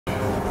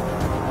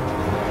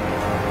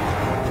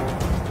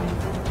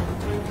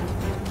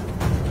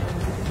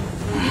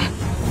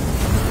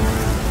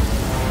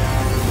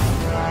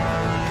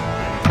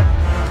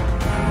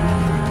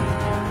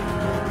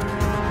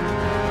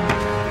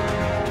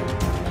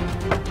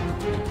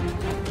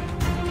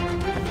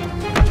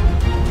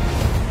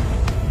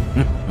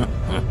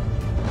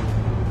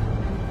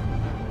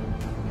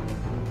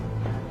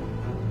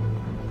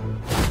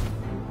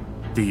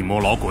地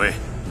魔老鬼，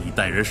你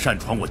带人擅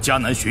闯我迦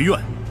南学院，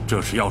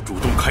这是要主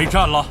动开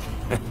战了？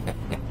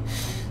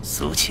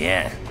苏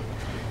谦，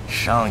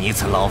上一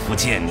次老夫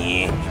见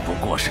你，你不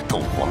过是斗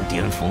皇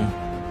巅峰，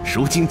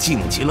如今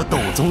晋级了斗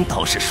宗，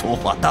倒是说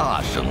话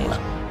大声了。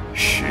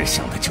识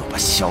相的就把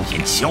萧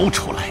炎交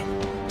出来。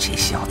这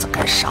小子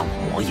敢杀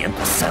我魔岩谷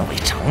3位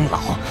长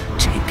老，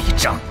这笔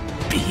账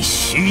必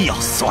须要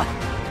算。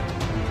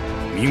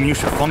明明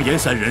是方言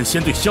3人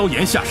先对萧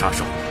炎下杀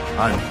手，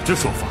按你这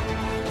说法，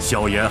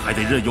萧炎还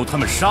得任由他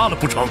们杀了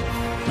不成？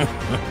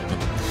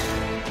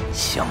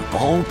想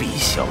包庇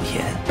萧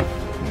炎，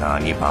那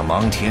你把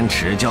芒天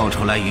尺叫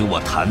出来与我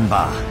谈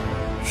吧。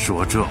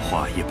说这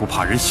话也不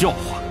怕人笑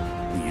话。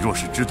你若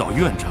是知道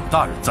院长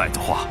大人在的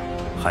话，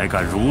还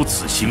敢如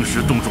此兴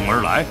师动众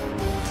而来？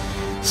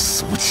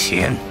苏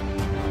谦，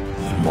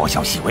你莫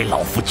要以为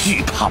老夫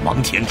惧怕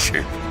芒天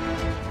尺。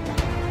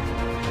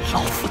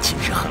老夫今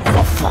日狠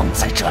话放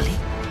在这里，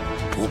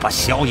不把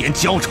萧炎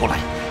交出来，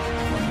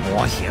我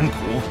魔岩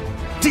谷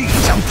定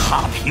将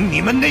踏平你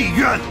们内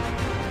院。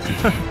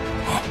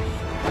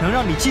能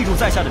让你记住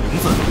在下的名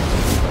字，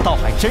倒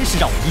还真是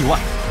让我意外。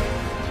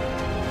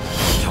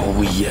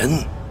萧炎，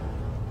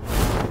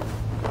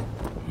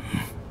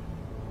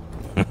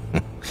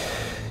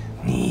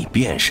你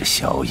便是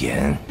萧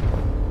炎。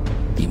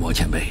地魔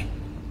前辈，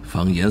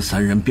方言3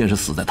人便是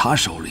死在他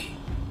手里，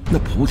那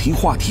菩提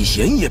化体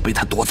弦也被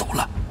他夺走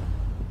了。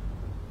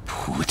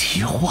菩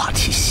提化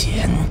体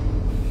弦，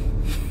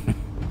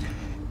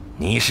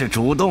你是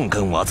主动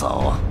跟我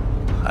走，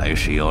还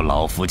是由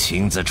老夫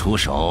亲自出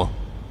手，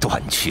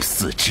断去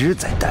4肢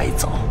再带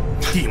走？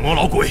地魔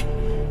老鬼，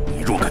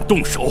你若敢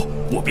动手，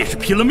我便是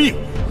拼了命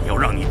也要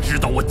让你知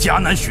道，我迦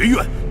南学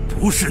院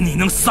不是你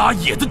能撒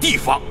野的地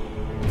方。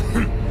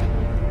哼！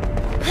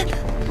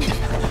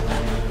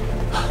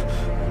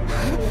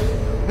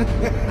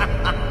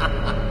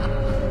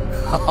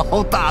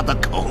好大的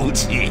口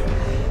气！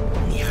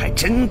你还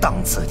真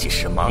当自己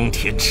是芒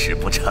天尺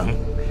不成？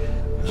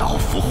老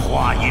夫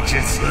话已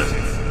至此，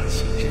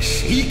今日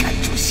谁敢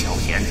助萧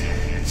炎，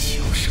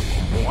就是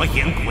我魔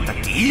岩谷的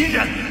敌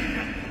人。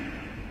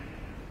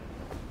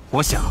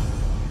我想，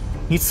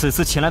你此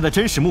次前来的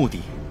真实目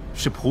的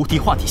是菩提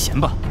化体弦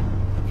吧？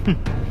哼，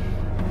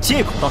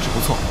借口倒是不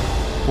错，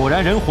果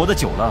然人活得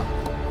久了，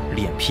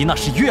脸皮那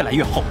是越来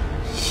越厚。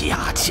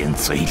牙尖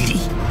嘴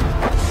利。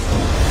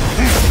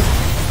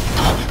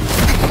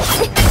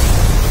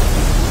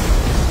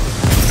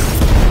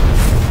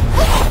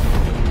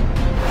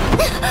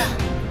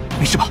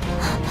没事吧？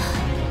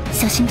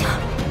小心点儿，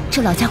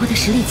这老家伙的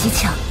实力极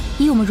强，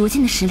以我们如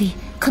今的实力，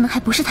可能还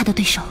不是他的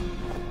对手。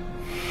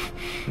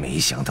没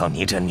想到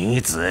你这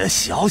女子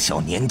小小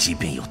年纪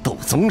便有斗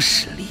宗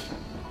实力，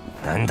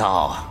难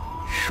道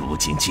如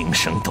今晋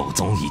升斗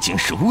宗已经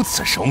如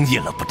此容易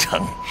了不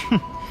成？哼，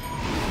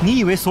你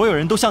以为所有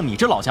人都像你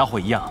这老家伙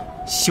一样，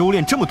修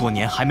炼这么多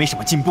年还没什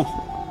么进步？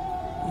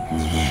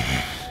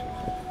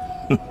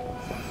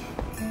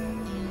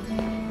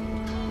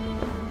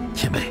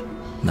前辈，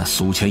那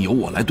苏谦由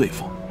我来对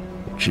付，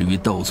至于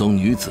斗宗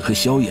女子和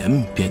萧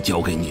炎，便交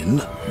给您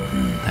了。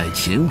待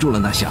擒住了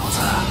那小子，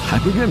还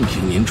不任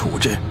凭您处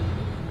置？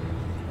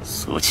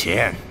苏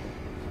谦，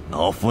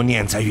老夫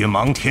念在与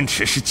芒天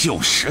尺是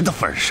旧识的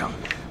份上，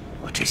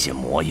我这些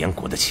魔岩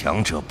谷的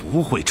强者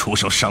不会出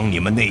手伤你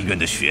们内院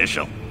的学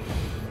生。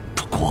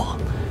不过，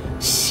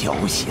萧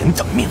炎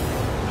的命，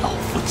老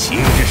夫今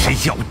日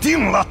是要定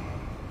了。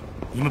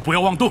你们不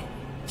要妄动，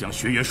将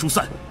学员疏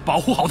散，保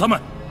护好他们。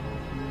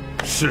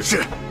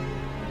是。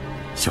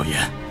萧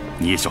炎，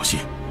你也小心，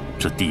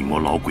这地魔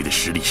老鬼的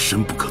实力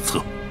深不可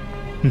测。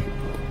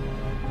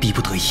逼不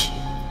得已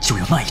就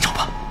要那一招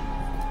吧。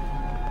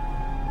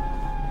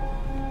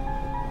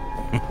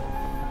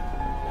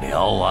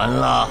聊完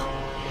了。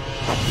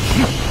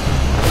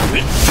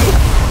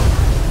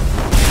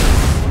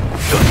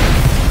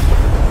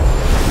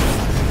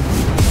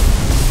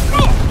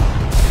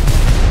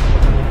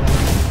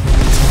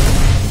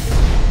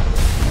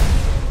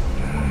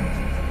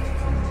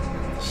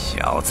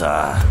小子，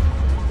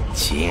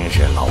今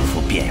日老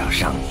夫便要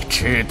让你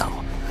知道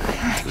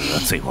得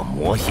罪我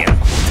魔岩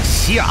谷的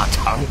下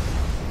场。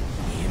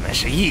你们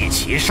是一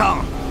起上，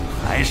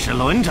还是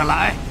轮着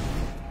来？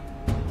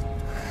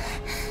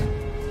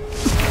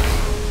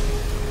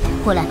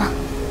我来吧，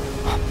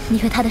你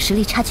和他的实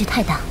力差距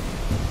太大。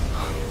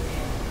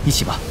一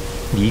起吧，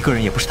你一个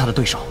人也不是他的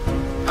对手。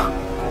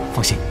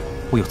放心，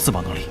我有自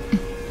保能力。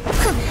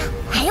哼，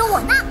还有我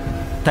呢。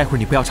待会儿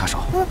你不要插手，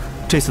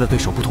这次的对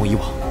手不同以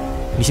往，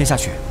你先下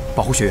去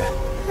保护学员。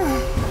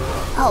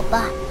好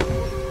吧。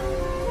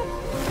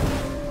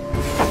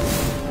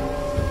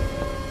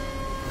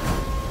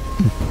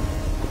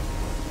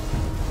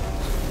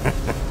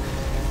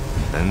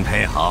分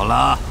配好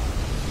了。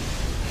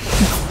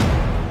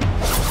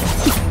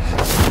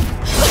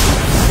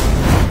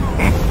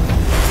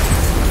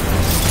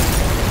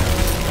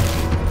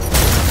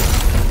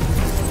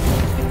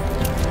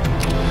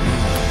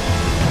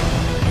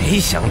没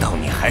想到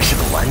你还是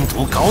个完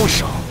毒高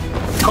手，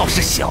倒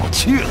是小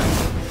觑了。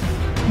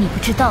你不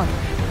知道的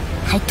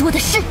还多的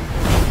是。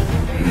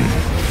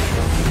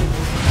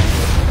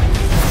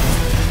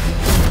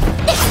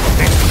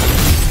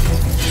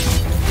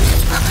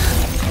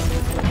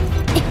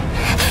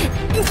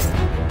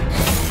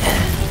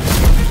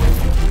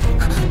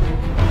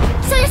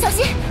萧炎，小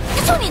心，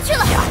他冲你去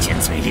了！牙尖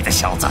嘴利的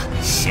小子，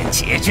先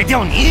解决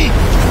掉你！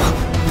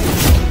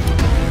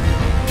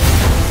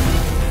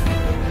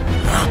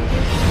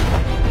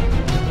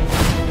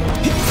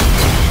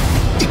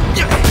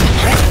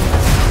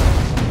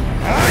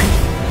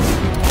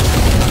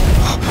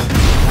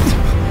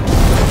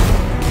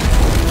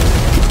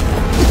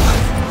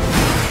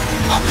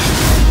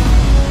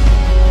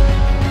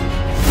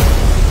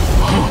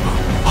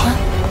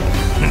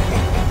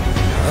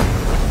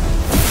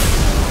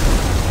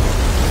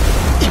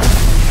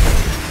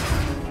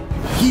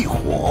异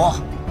火，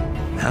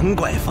难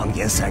怪方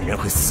言三人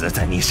会死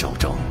在你手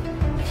中。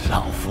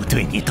老夫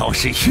对你倒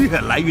是越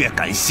来越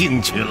感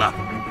兴趣了。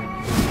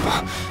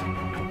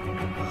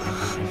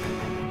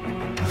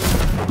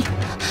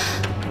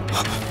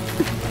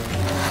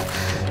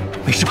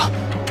没事吧？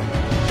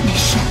没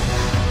事。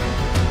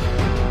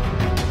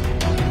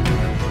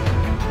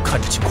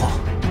看这情况，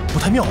不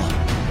太妙啊。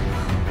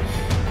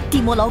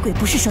地魔老鬼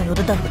不是省油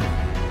的灯，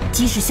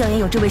即使萧炎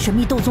有这位神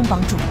秘斗宗帮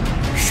助，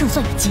胜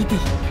算也极低。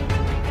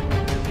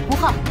吴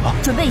昊，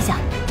准备一下，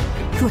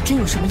若真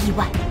有什么意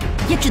外，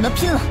也只能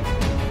拼了。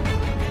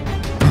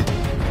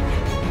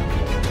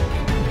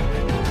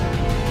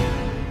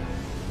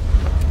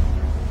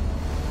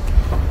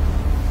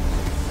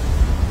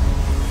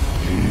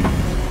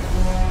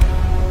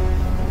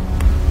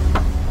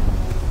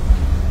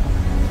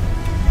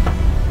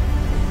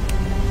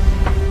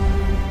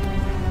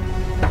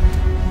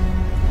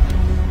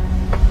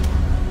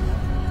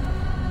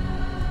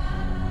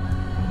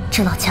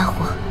这老家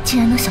伙竟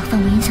然能小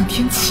范围影响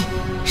天气，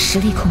实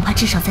力恐怕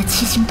至少在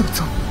7星斗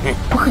宗，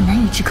我很难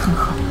与之抗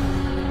衡。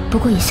不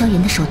过以萧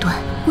炎的手段，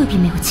未必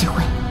没有机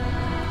会。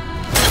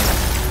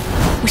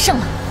我上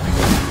了。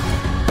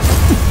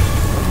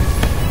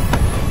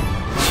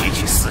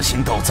区4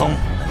星斗宗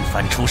能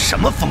翻出什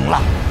么风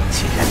浪？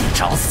既然你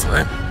找死，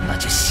那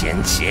就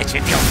先解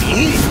决掉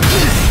你。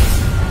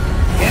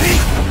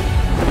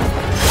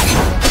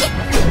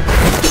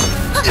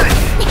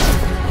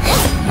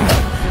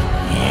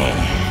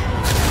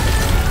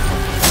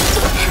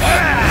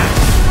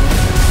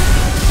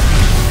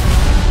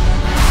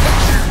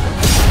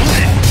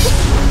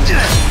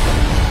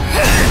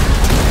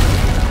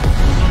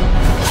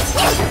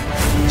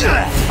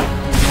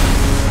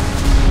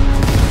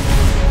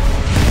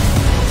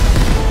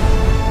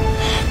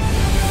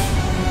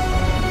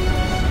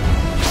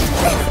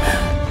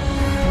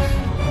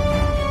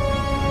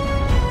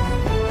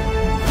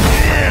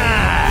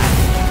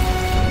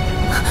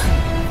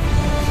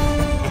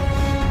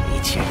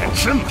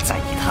这么在意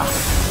他，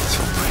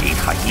就陪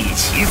他一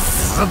起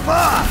死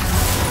吧！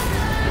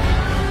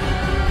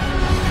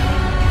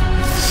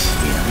千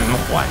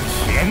万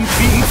玄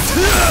冰刺，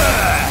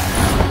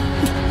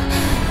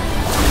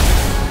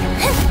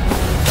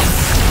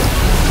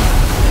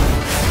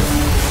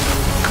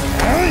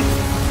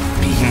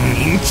冰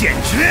凝剑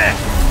诀。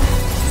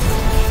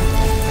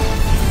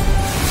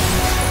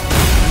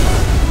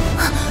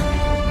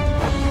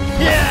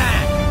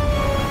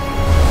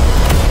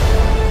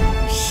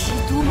尸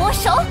毒魔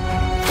手。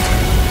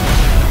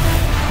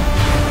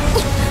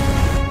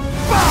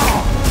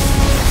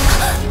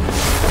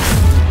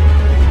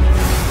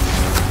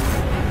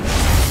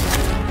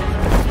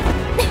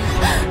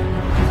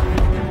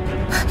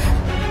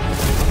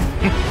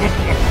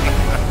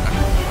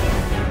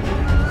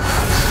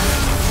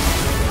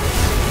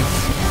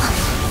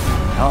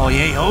倒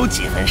也有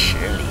几分实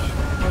力，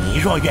你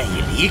若愿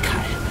意离开，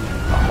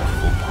老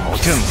夫保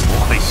证不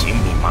会寻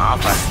你麻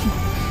烦。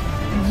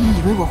你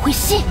以为我会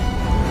信？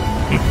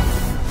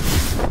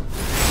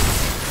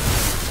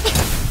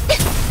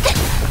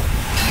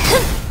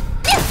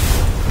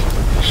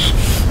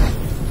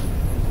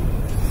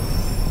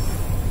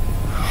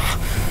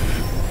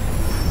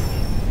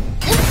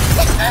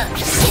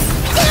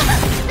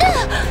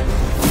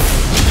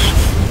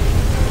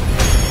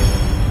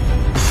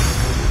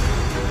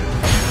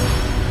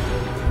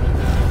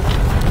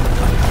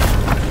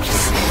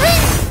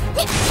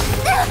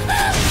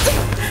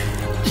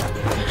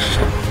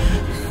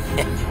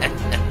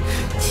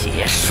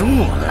结束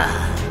了，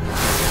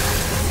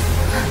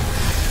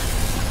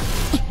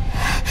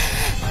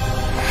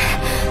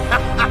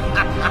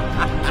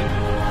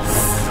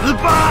死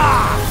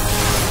吧！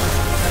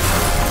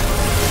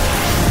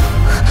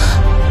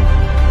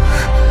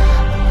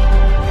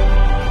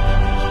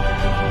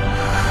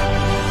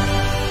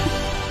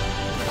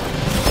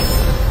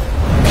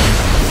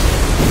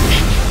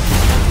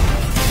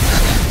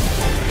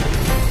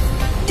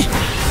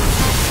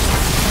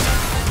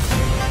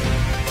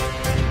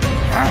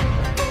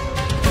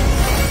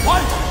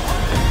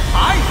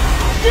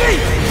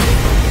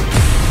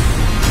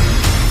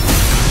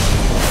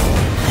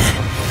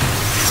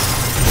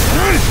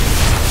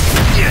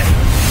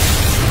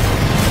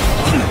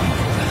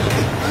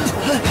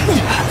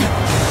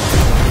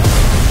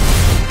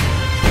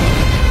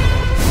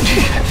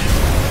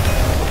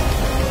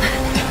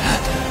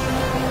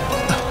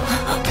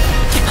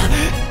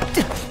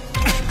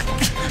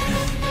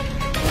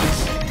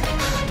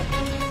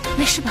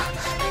没事吧？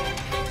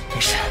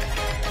没事。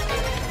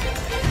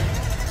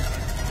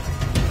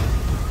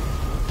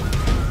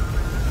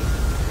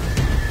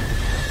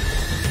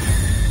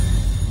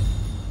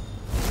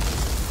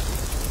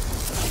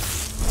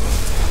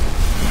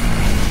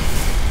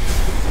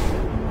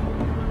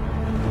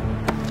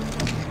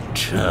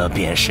这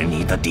便是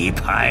你的底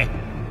牌，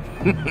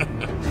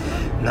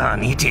那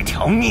你这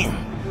条命，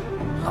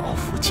老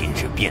夫今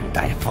日便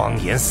带方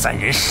言3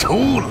人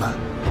收了。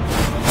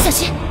小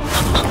心！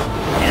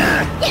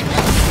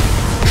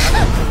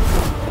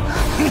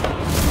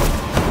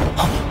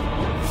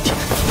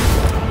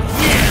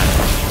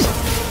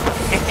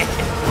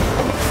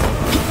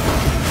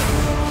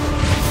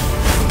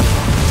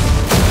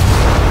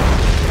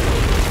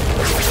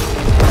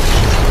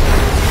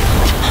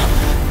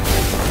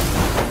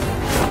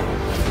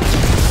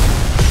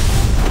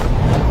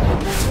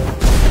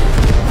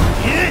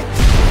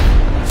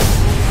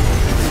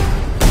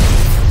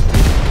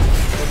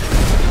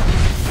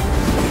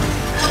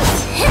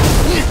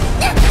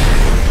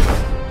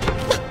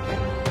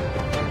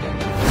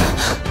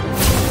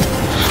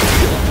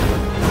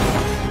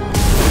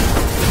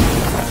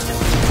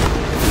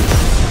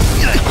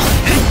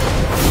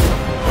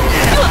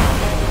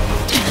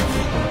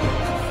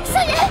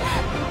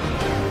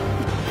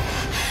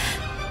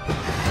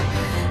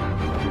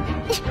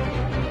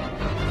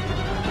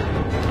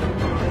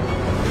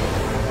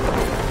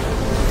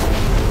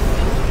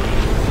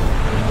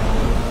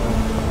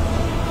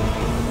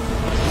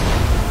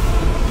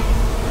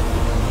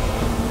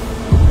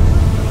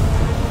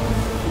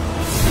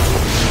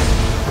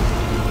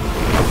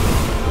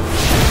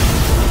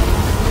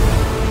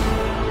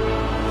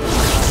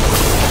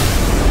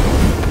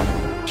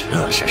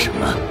这是什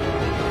么？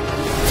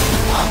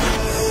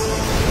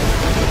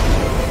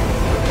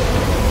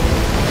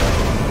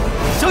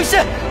小医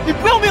仙，你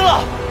不要命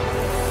了！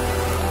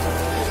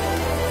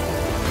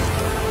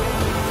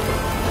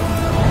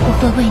我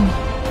会为你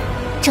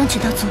争取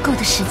到足够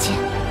的时间。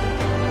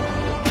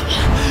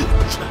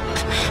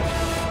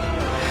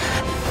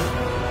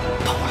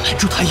帮我拦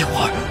住他一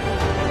会儿。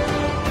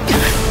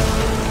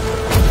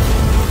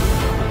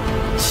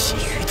其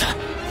余的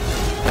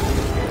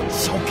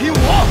交给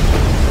我。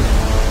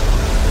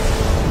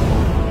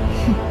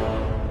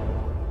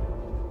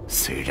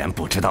虽然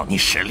不知道你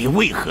实力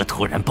为何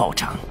突然暴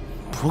涨，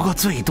不过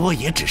最多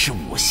也只是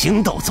5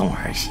星斗宗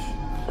而已。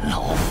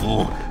老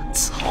夫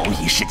早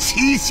已是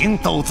7星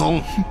斗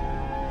宗。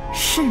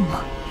是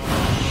吗？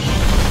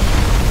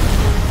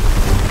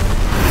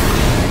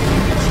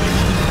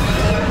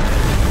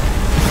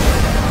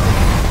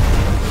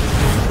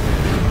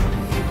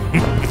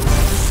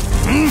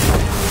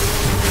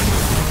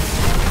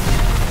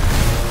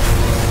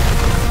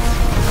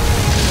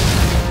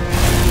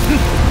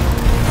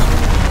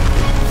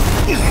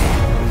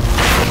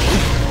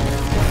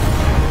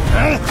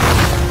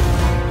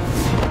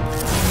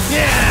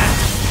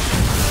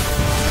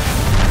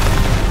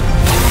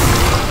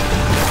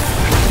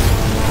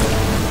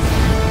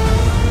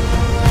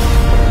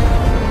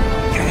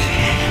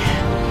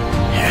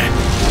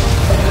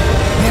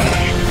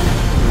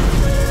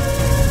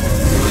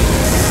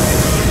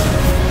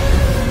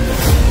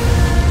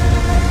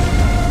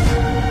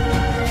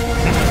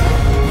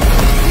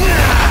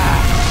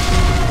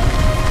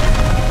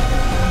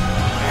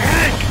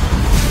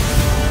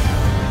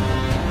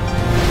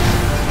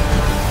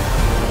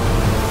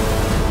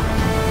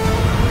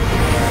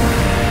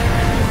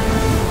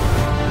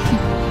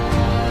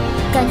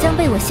敢将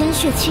被我鲜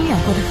血侵染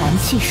过的寒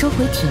气收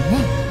回体内，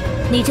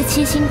你这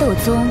7星斗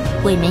宗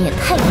未免也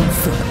太吝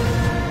啬了。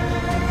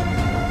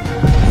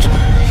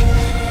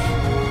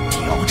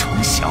雕虫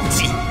小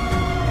技！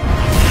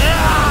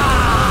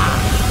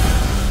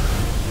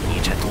你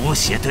这毒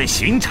血对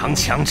寻常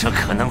强者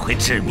可能会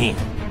致命，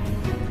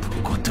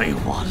不过对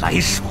我来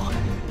说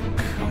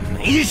可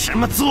没什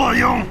么作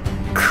用。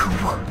可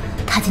恶，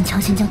他竟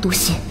强行将毒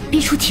血逼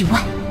出体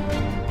外。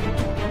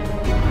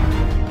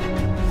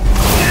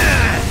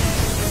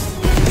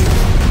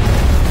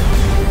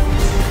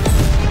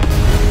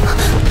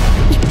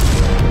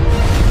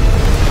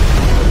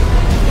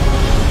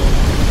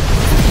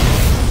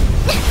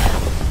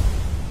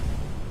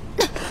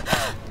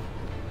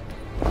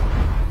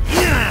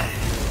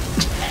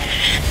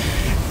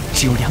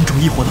只有2种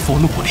异火的佛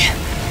怒火莲，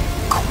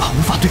恐怕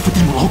无法对付地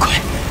魔老鬼。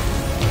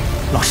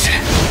老师，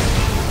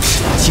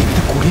只能借你的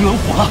古灵元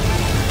火了。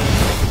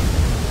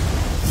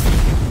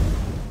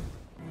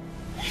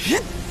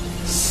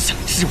想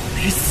置我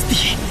于死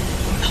地，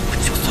那我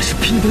就算是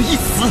拼得一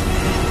死，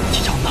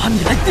也要拿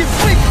你来垫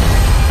背。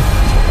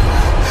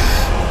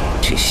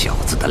这小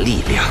子的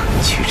力量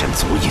居然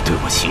足以对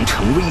我形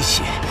成威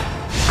胁，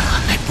看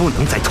来不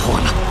能再拖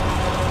了。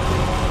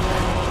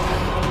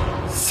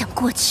想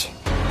过去，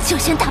就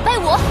先打败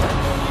我。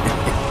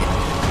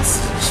自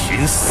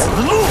寻死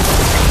路。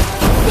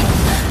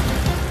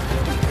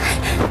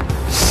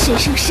谁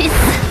生谁死，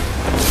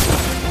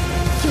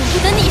由不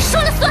得你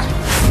说了算。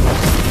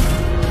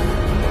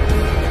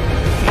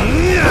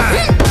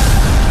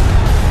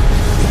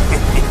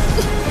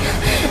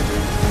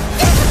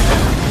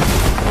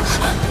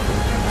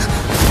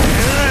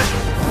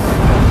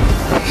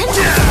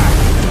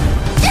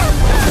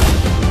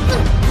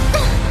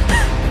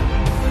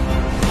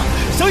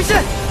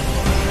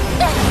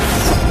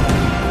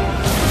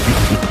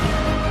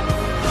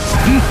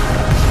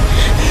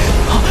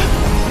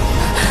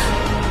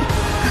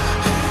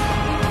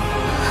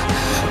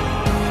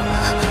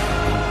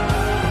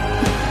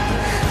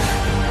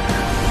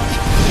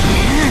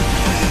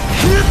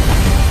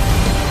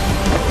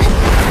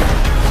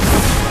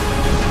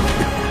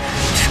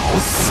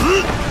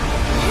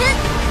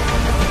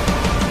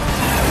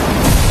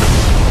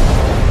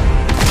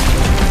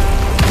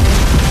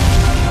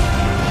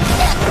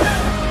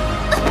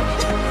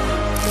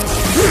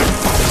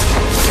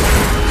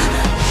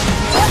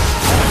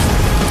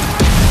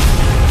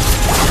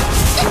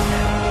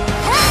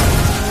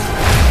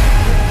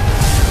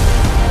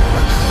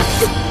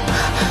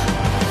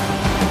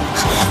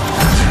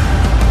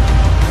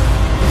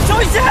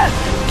小医仙！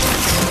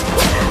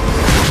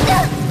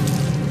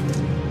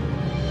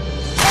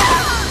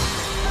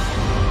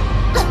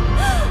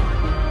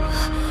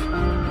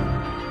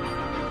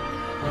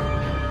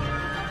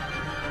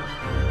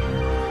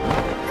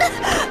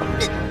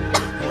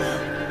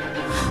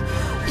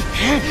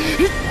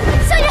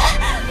萧炎，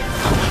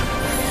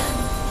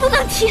不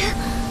能停，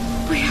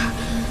不然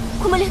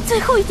我们连最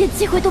后一点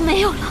机会都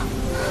没有了。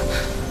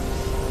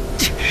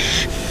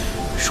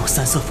若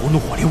三色佛怒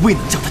火莲未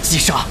能将他击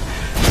杀，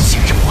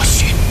先人或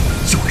许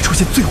就会出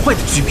现最坏的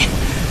局面。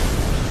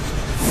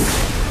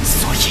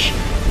所以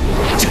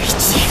这一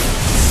击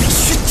必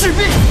须致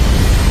命。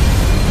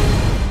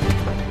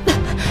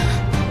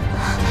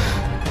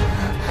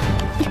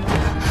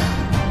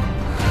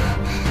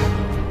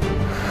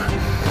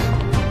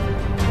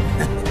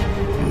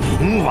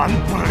冥顽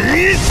不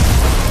灵！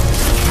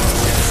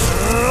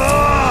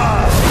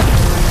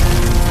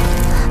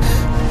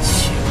千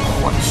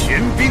幻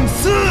玄冰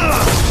刺！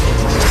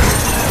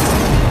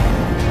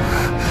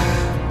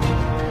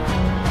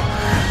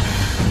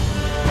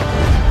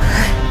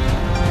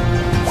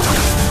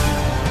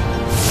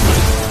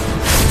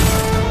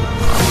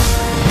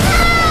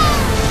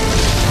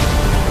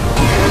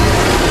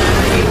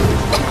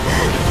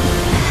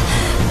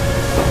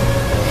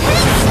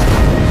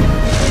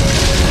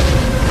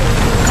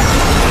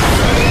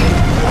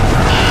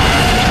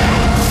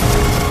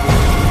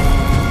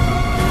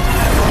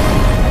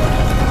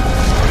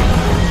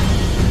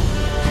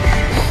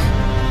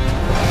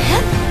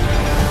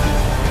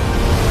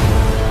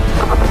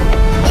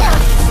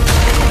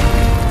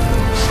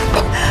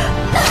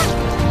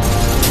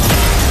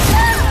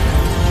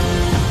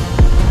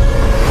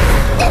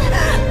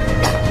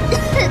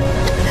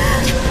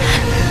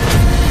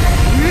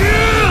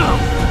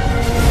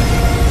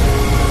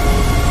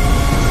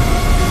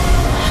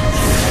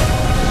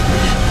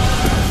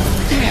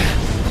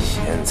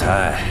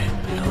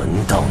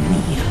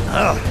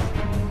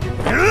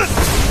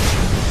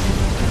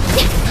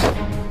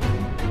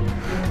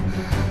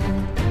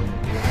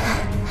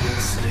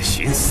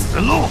死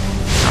路，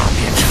那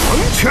便成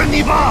全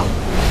你吧。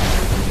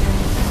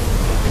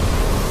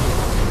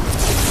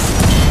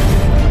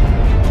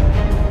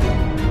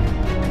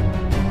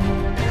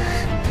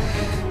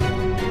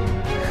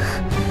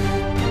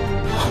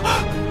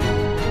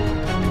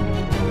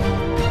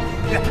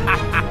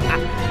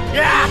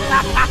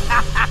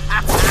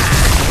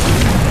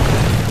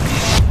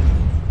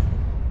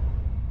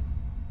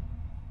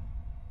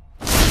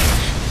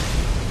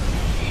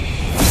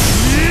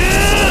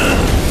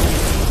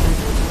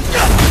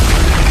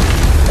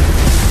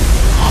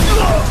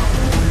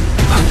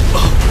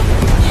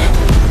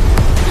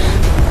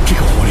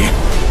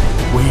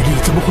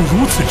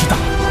如此之大，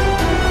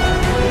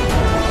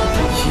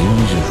今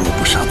日若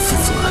不杀此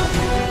子，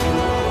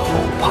后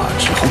怕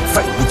之后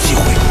再无机会。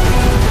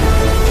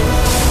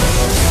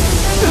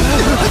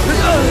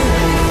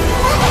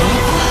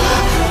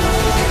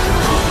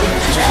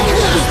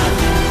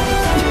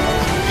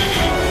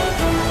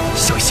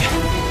小医仙，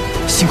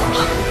辛苦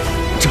了，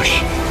这里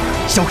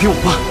交给我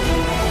吧。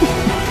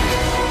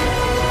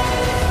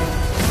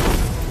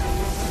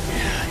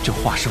这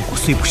化生火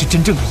虽不是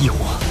真正的异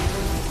火，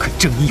可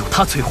正因有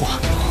它催化，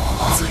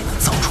才能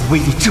造出威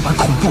力这般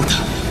恐怖的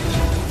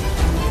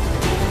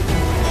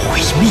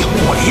毁灭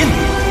火莲。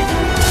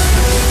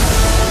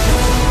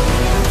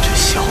这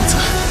小子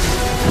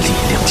力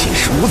量竟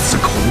如此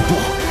恐怖，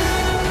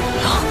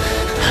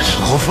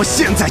老夫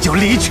现在就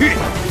离去。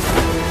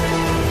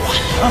晚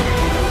了，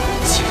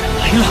既然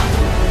来了，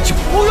就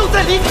不用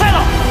再离开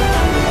了。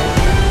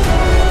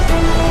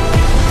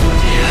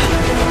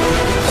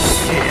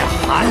血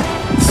寒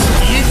启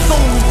动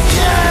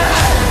剑。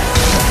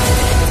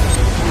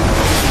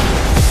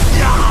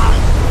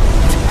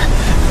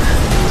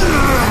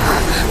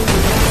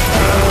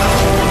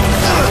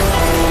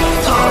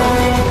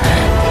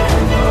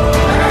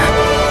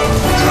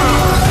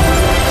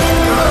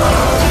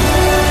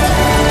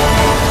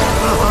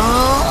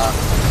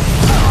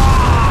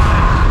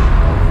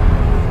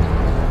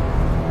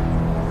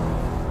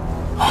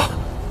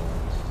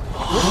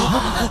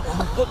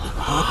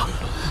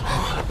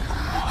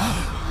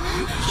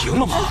赢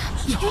了吗？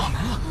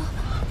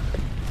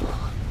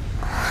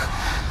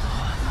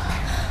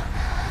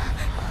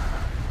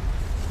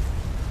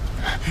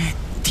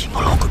地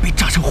魔老鬼被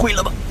炸成灰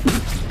了吧？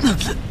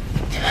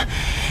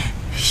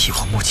以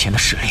我目前的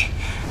实力，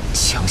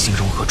强行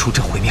融合出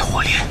这毁灭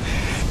火莲，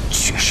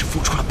确实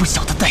付出了不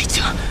小的代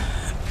价。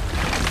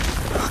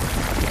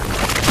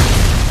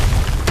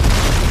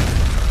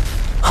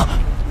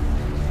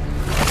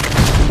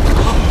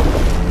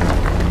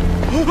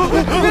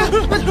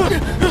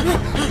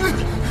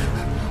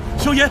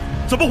萧炎，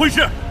怎么回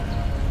事？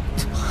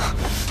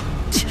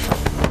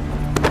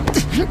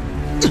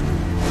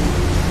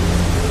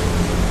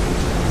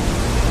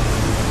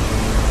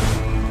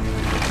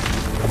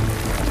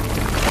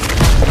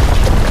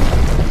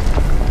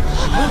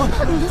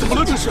怎么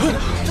了？这是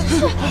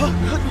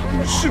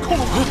失控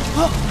了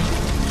吗？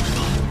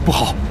不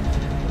好！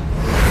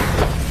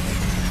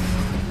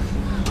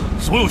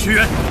所有学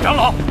员、长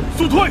老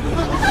速退！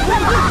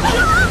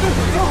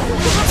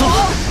走，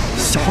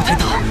消耗太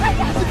大，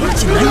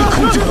竟难以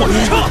控制火焰。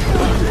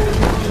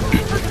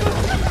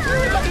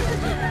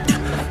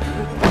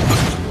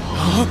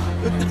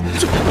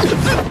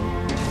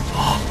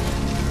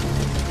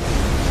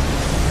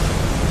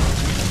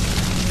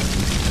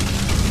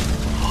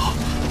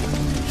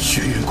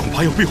学院恐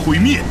怕要被毁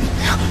灭。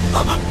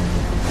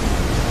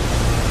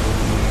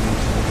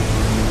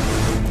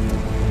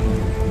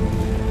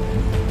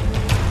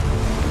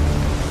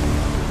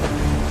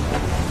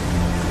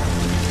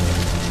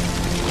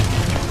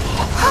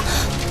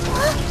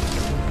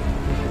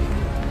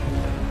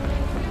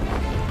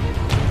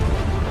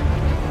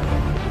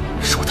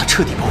若他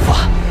彻底爆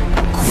发，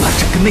恐怕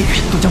整个内院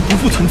都将不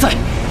复存在，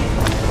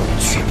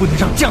绝不能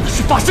让这样的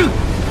事发生。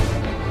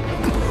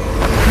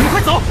你们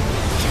快走！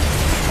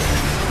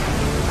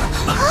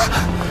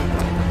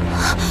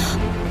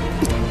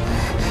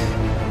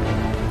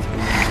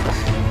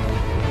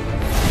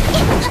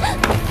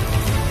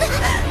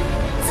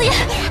子言，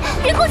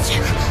别过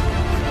去！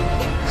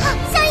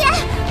萧炎，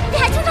你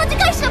还冲上去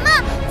干什么？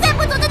再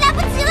不走就来不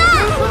及了！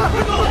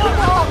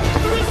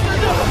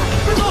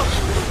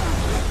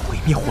毁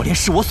灭火莲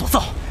是我所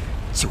造，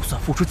就算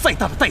付出再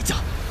大的代价，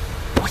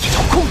我也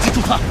要控制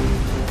住它，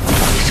别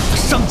让它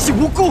伤及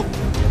无辜。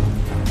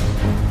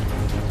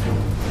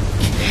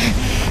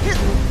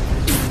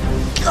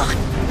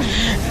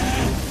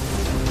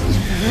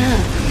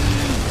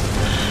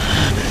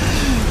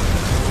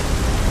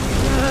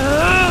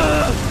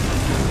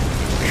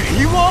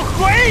给我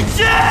回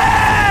去！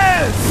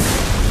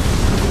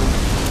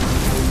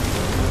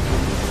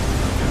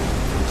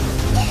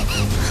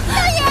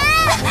萧炎！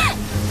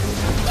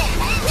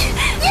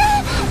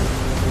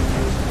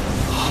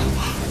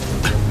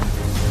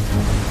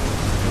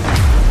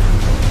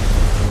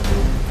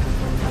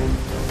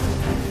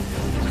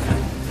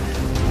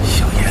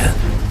萧炎，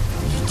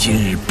你今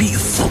日必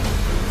死！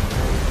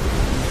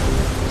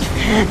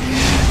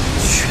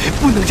绝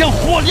不能让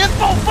火莲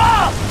爆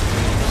发！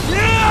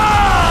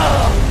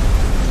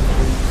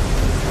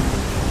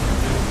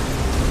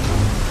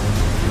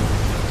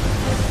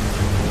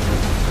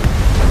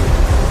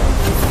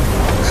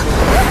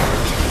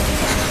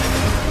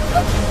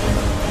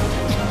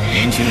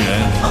年轻人，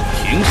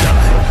停下来！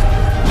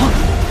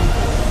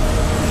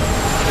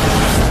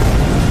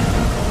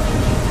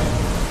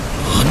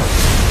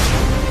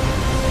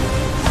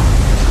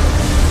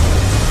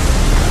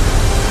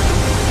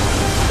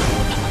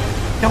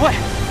两位，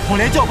火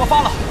莲就要爆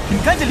发了，你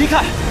们赶紧离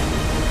开！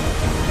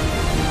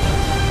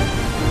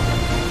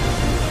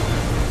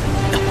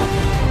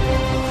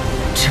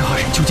这二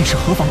人究竟是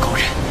何方高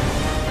人？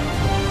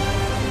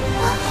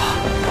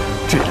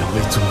这两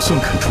位总算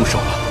肯出手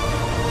了。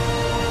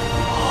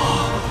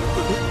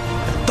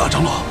大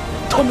长老，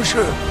他们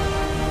是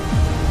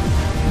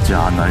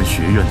迦南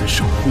学院的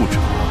守护者，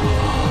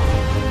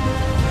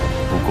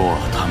不过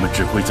他们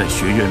只会在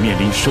学院面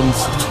临生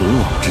死存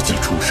亡之际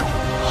出手。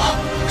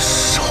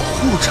守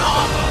护者。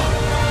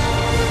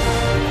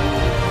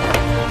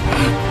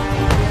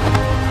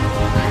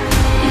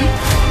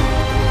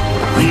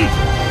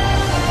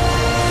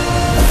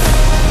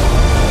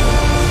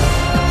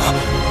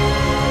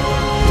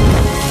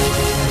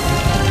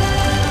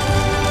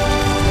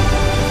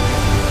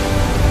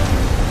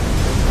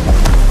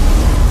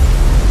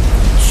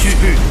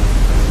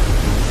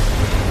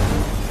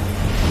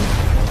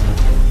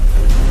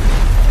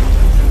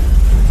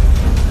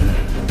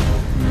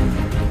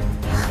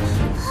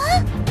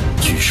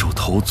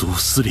头足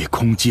撕裂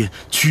空间，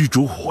驱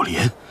逐火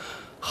莲，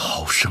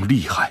好生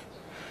厉害！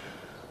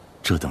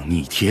这等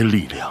逆天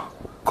力量，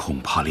恐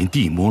怕连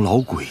地魔老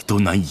鬼都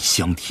难以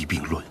相提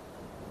并论。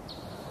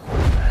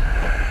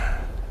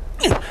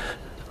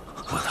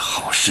我的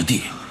好师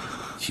弟，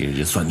今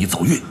日算你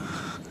走运，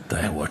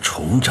待我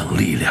重整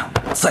力量，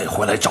再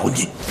回来找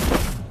你。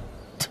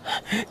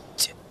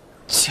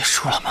结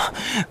束了吗？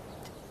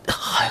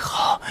还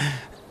好，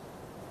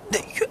内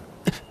院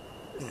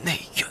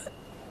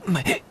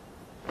没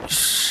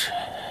事。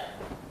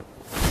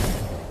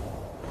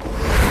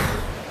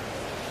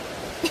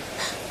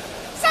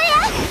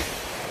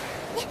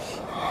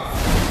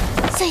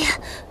萧炎，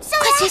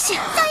快觉醒！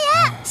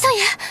萧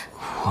炎，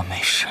我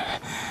没事，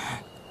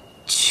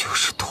就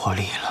是脱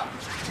力了。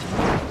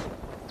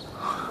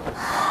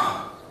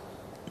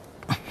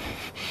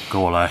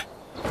跟我来。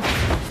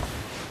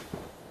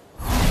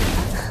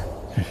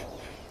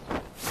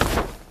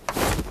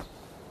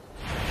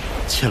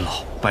千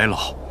老、白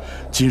老，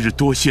今日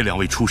多谢两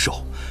位出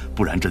手，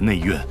不然这内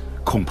院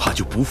恐怕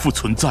就不复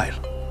存在了。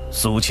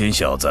苏秦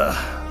小子，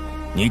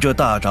你这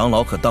大长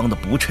老可当得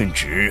不称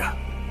职啊！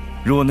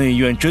若内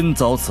院真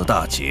遭此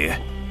大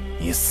劫，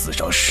你死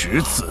上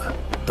10次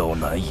都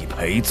难以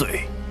赔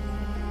罪。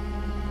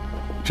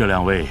这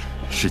两位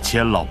是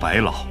千老、白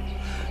老，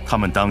他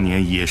们当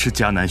年也是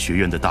迦南学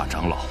院的大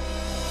长老，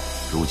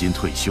如今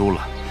退休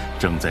了，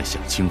正在享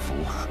清福。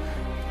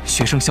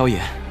学生萧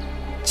炎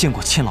见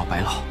过千老、白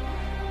老，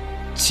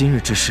今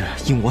日之事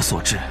因我所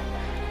致，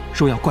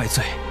若要怪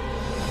罪，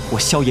我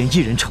萧炎一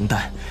人承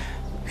担，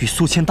与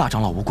苏谦大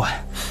长老无关。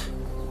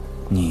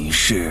你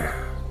是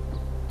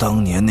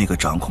当年那个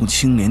掌控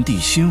青莲地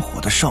心火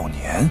的少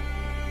年？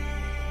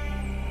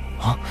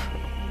啊！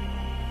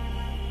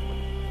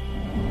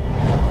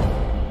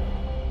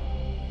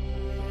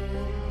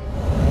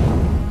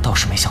倒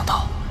是没想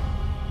到，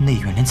内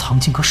院连藏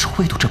经阁守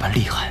卫都这般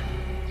厉害。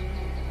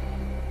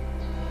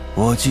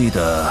我记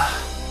得，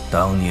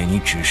当年你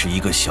只是一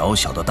个小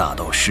小的大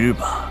斗师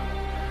吧？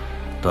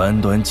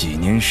短短几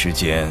年时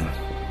间，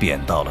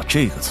便到了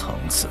这个层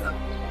次。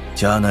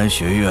迦南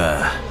学院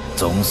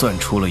总算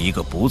出了一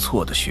个不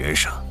错的学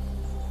生。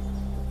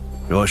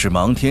若是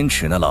芒天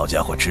尺那老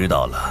家伙知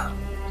道了，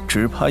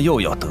只怕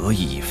又要得意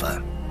一番。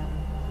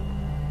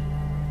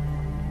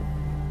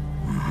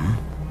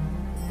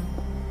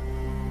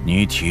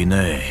你体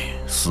内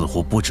似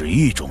乎不止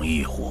一种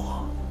异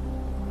火，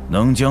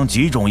能将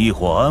几种异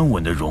火安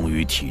稳地融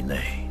于体内，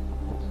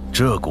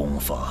这功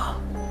法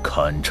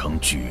堪称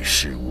举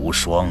世无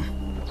双。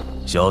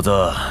小子，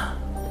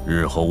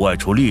日后外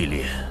出历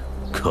练，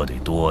可得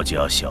多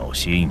加小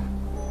心。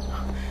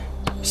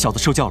小子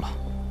受教了。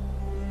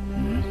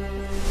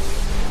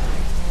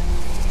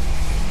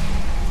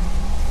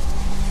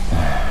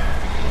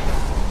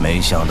没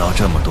想到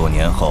这么多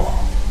年后，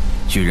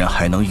居然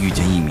还能遇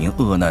见一名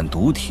恶难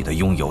毒体的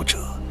拥有者，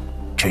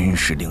真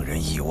是令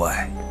人意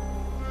外。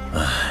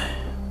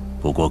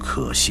不过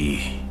可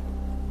惜，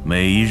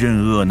每一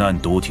任恶难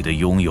毒体的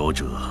拥有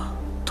者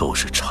都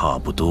是差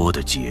不多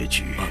的结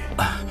局。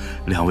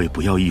两位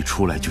不要一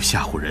出来就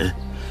吓唬人。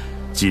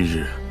今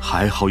日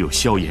还好有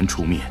萧炎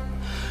出面，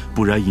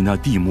不然以那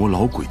地魔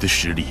老鬼的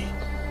实力，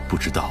不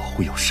知道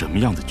会有什么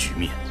样的局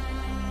面。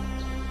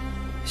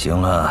行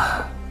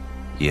了，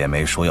也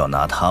没说要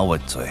拿他问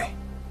罪。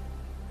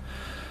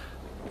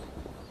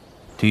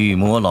地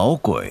魔老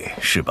鬼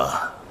是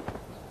吧？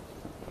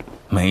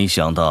没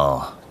想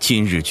到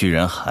今日居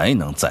然还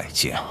能再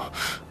见。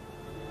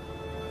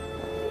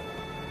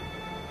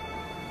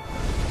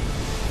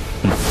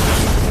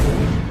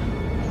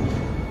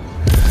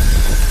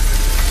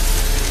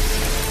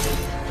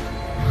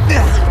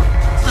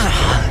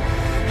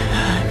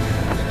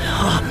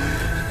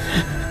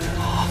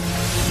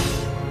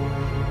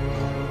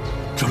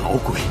这老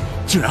鬼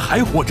竟然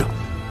还活着！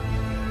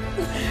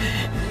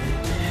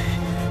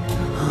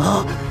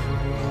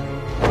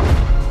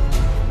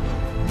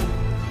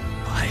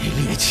排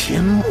列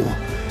千木，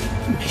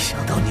没想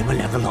到你们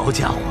两个老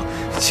家伙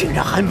竟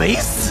然还没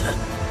死。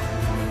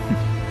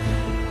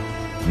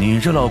你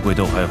这老鬼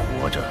都还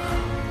活着，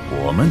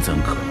我们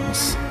怎可能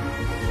死？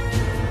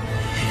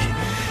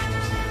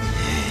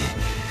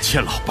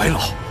千老、白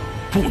老，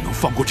不能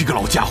放过这个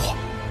老家伙。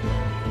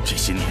这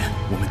些年，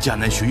我们迦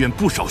南学院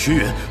不少学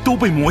员都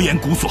被魔岩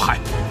谷所害。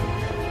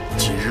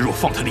今日若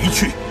放他离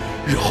去，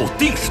日后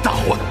定是大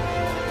患。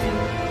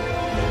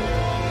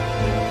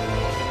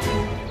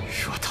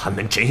若他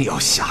们真要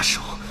下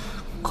手，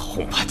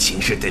恐怕今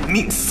日得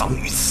命丧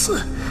于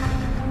此。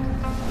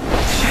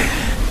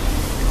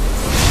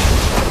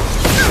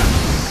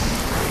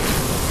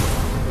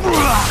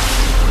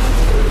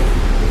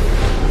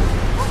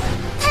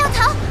他要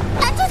逃，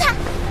拦住他！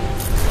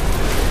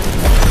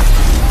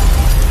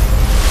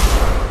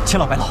千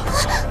老、白老，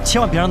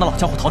千万别让那老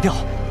家伙逃掉。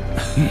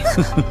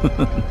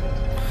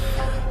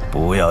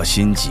不要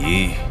心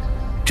急，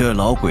这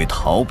老鬼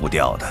逃不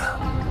掉的。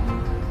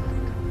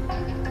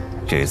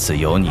这次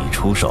由你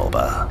出手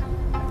吧。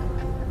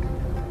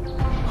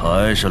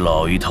还是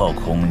老一套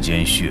空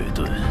间血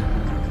遁，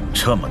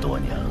这么多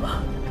年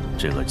了，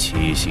这个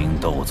7星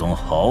斗宗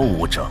毫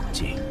无长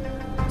进。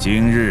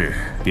今日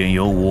便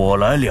由我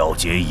来了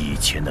结以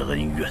前的恩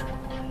怨。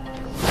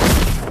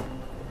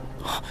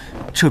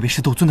这便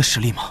是斗尊的实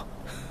力吗？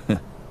哼，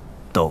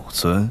斗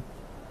尊？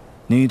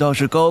你倒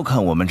是高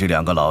看我们这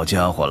两个老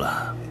家伙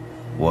了。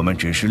我们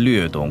只是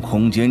略懂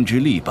空间之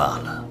力罢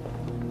了，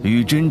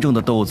与真正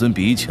的斗尊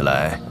比起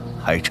来，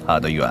还差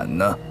得远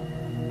呢。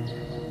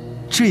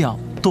这样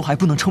都还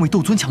不能称为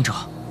斗尊强者？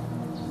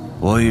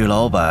我与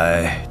老柏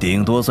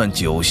顶多算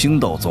9星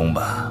斗宗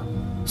吧，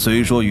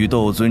虽说与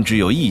斗尊只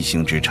有1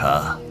星之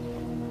差，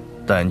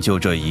但就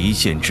这一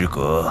线之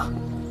隔，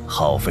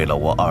耗费了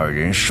我2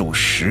人数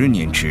10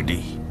年之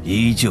力，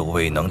依旧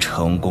未能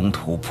成功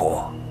突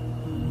破。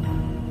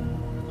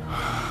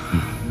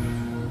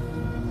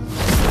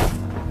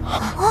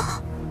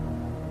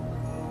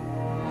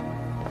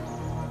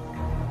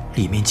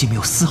里面竟没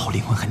有丝毫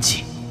灵魂痕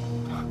迹。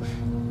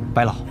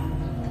白老，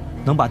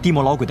能把地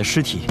魔老鬼的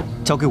尸体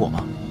交给我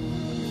吗？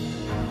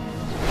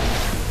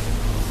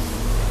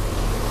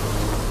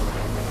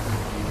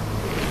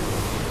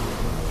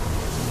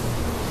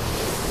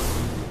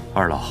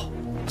二老，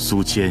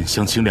苏谦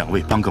想请两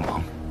位帮个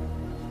忙。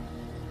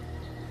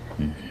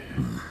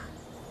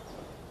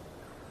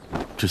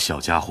这小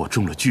家伙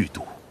中了剧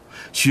毒，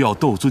需要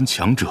斗尊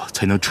强者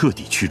才能彻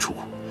底驱除。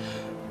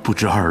不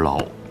知二老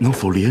能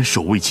否联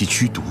手为其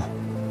驱毒？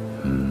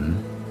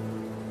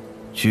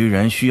居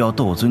然需要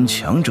斗尊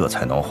强者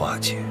才能化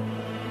解。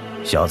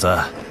小子，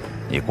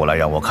你过来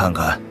让我看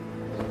看。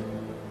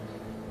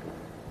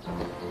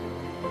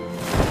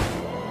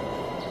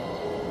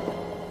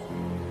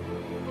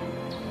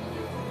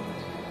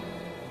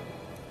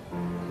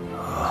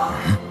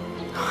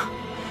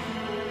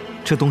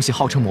这东西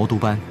号称魔毒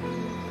斑，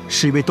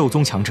是一位斗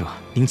宗强者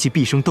凝其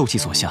毕生斗气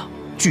所下，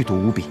剧毒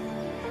无比，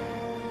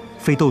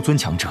非斗尊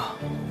强者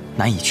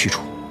难以驱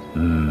除。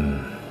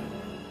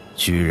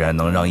居然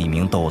能让一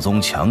名斗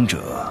宗强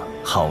者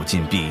耗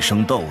尽毕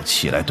生斗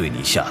气来对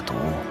你下毒，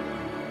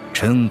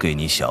真给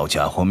你小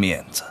家伙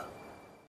面子。